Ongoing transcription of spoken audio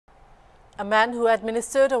A man who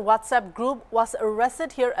administered a WhatsApp group was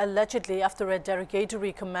arrested here allegedly after a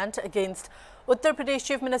derogatory comment against Uttar Pradesh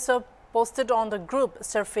Chief Minister posted on the group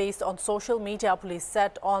surfaced on social media, police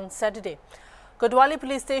said on Saturday. Kodwali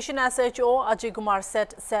Police Station SHO Ajay Kumar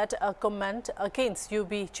said a comment against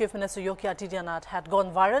UP Chief Minister Yogi had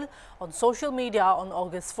gone viral on social media on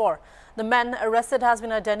August 4. The man arrested has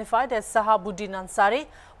been identified as Sahabuddin Ansari,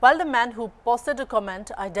 while the man who posted the comment,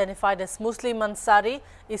 identified as Muslim Ansari,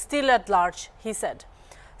 is still at large, he said.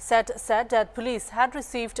 Said that police had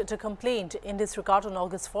received the complaint in this regard on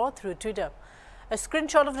August 4 through Twitter. A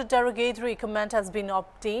screenshot of the derogatory comment has been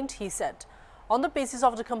obtained, he said. On the basis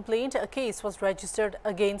of the complaint, a case was registered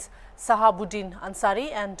against Sahabuddin Ansari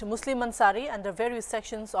and Muslim Ansari under various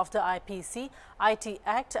sections of the IPC, IT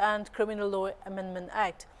Act and Criminal Law Amendment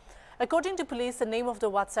Act. According to police, the name of the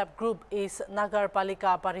WhatsApp group is Nagar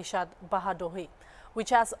Palika Parishad Bahadohi,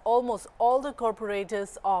 which has almost all the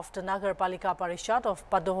corporators of the Nagar Palika Parishad of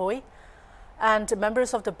Bahadohi and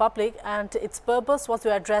members of the public, and its purpose was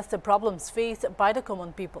to address the problems faced by the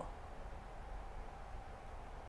common people.